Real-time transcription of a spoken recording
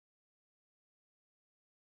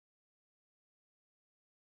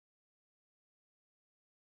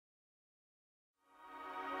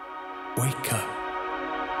Wake up,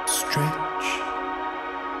 stretch,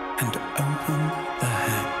 and open the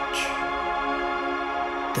hatch.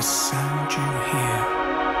 The sound you hear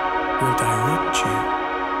will direct you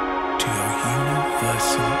to your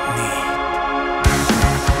universal need.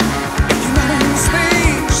 If you're not in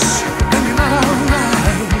space, then you're not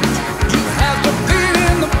alright. You have to fit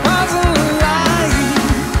in the puzzle line.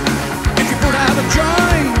 If you put out a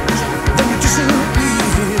joint, then you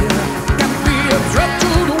disappear. Can be a threat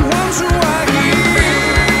to the ones who are here.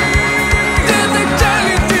 Did they tell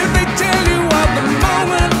you of the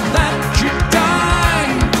moment that you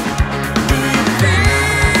died? Do you feel?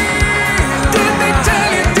 Did they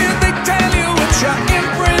tell you it's your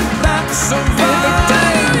imprint that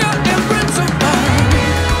survived? Your imprint survived.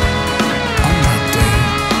 On that day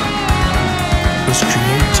was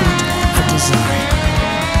created a design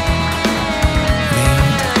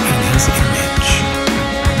made in his image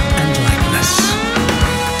and likeness,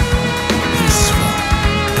 peaceful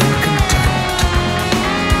and content,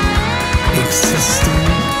 existing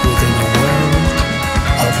within a world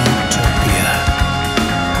of utopia.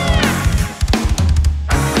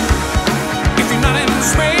 If you're not in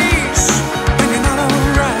space, then you're not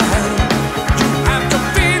alright. You have to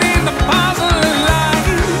fit in the puzzle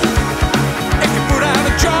line. If you put out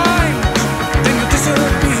a joint, then you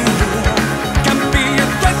disappear. Can be a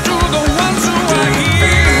threat to the ones who are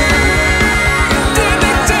here. Did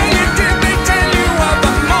they tell you of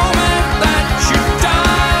the moment that you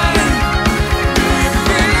died? Do you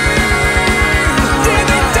feel? Did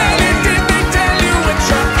they tell you it's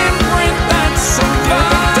your imprint that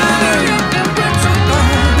survived? Your imprint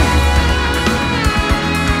survived.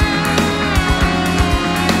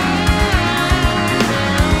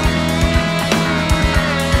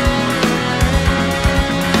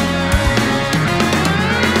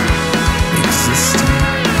 Existing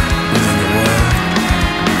within a world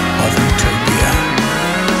of utopia.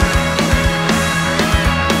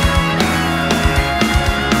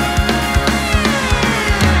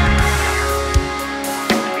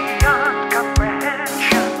 Beyond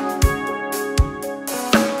comprehension,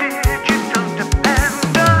 a digital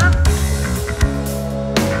dependence.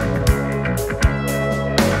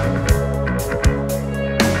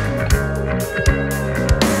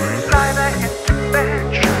 Cyber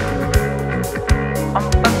intervention on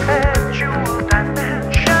perpetual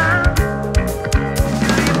dimension.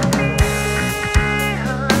 Do you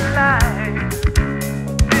feel alive?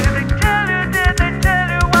 Did they tell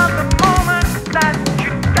you of the moment that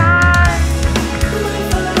you died?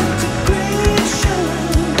 Integration,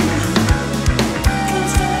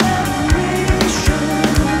 instant adoration,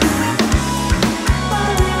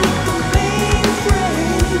 body with the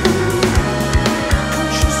mainframe,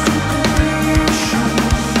 conscious integration.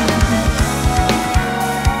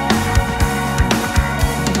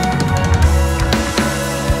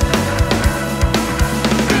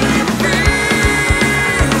 Do you feel?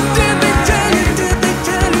 Did they tell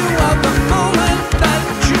you of the moment that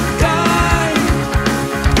you died?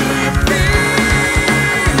 Do you feel?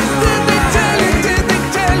 Did they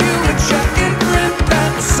tell you it's your imprint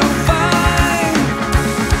that survived?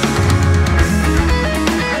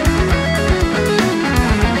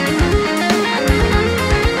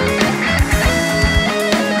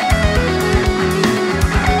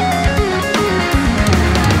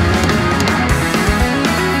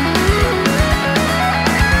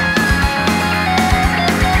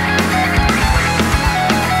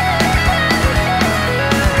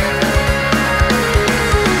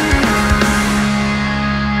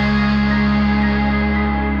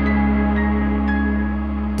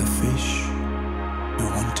 The fish who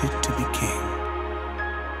wanted to be king.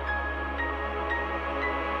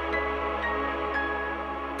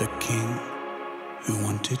 The king who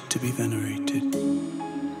wanted to be venerated.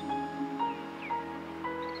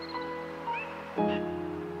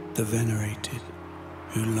 The venerated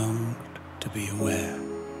who longed to be aware.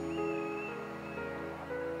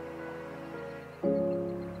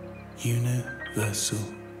 Universal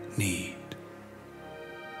need.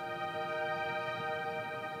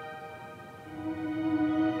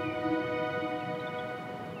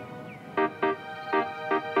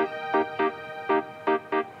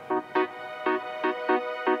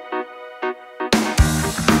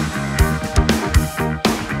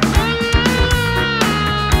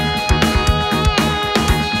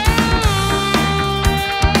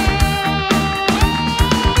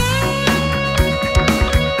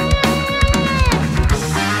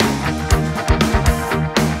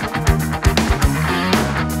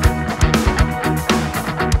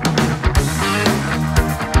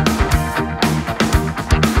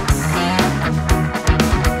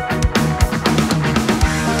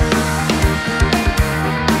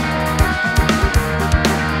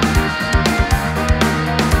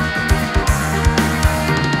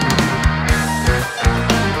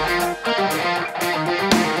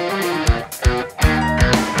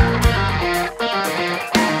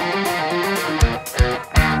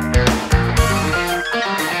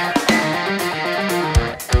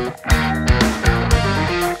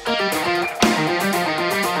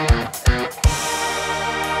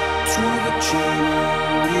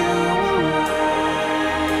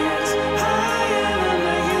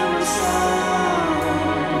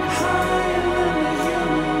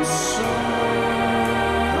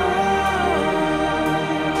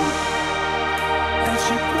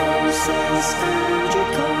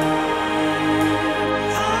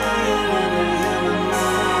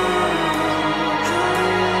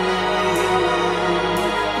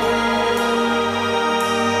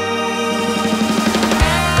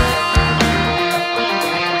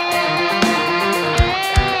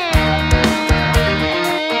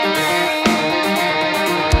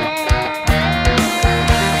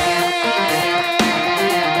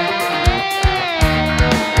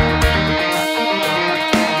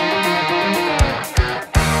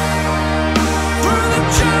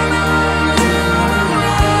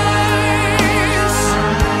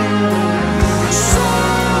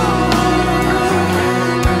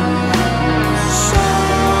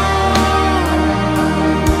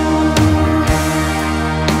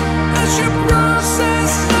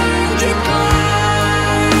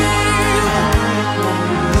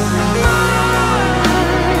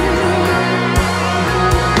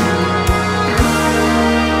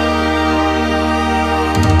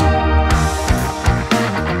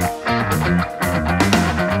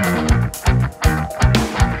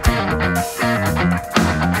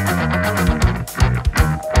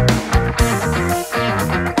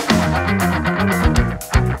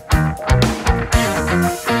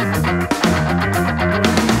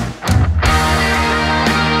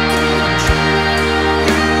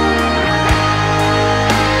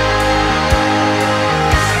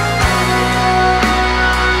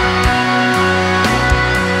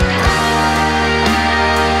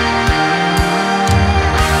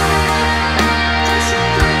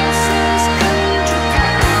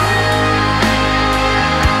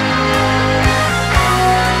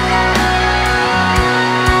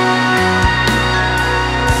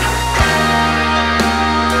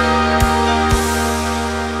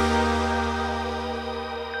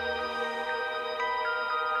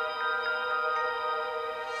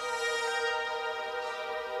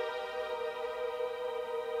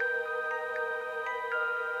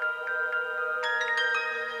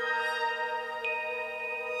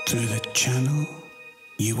 Through the channel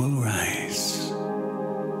you will rise,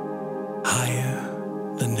 higher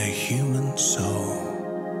than the human soul.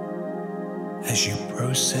 As you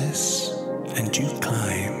process and you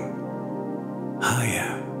climb,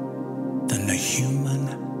 higher than the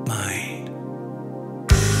human mind.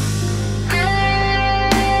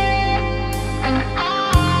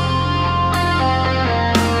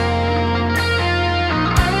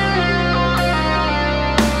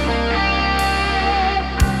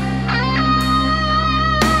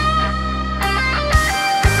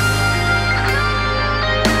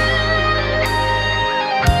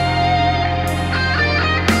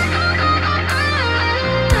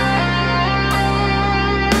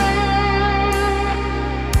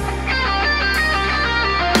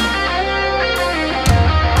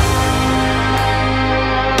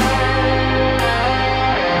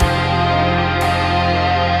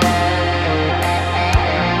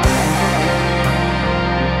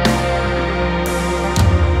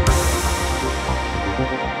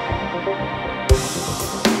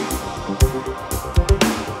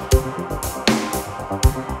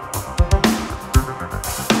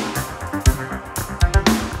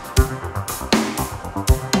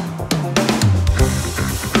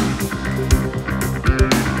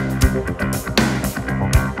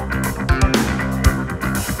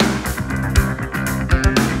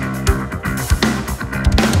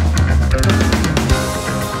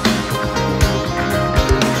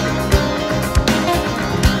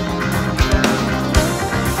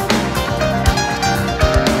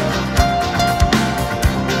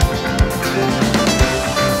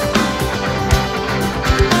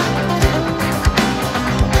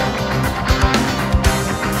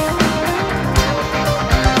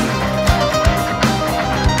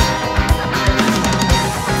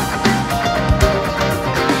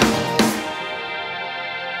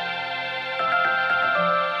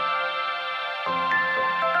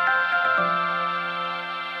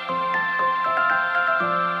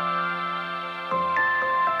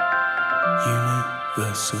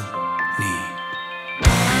 Universal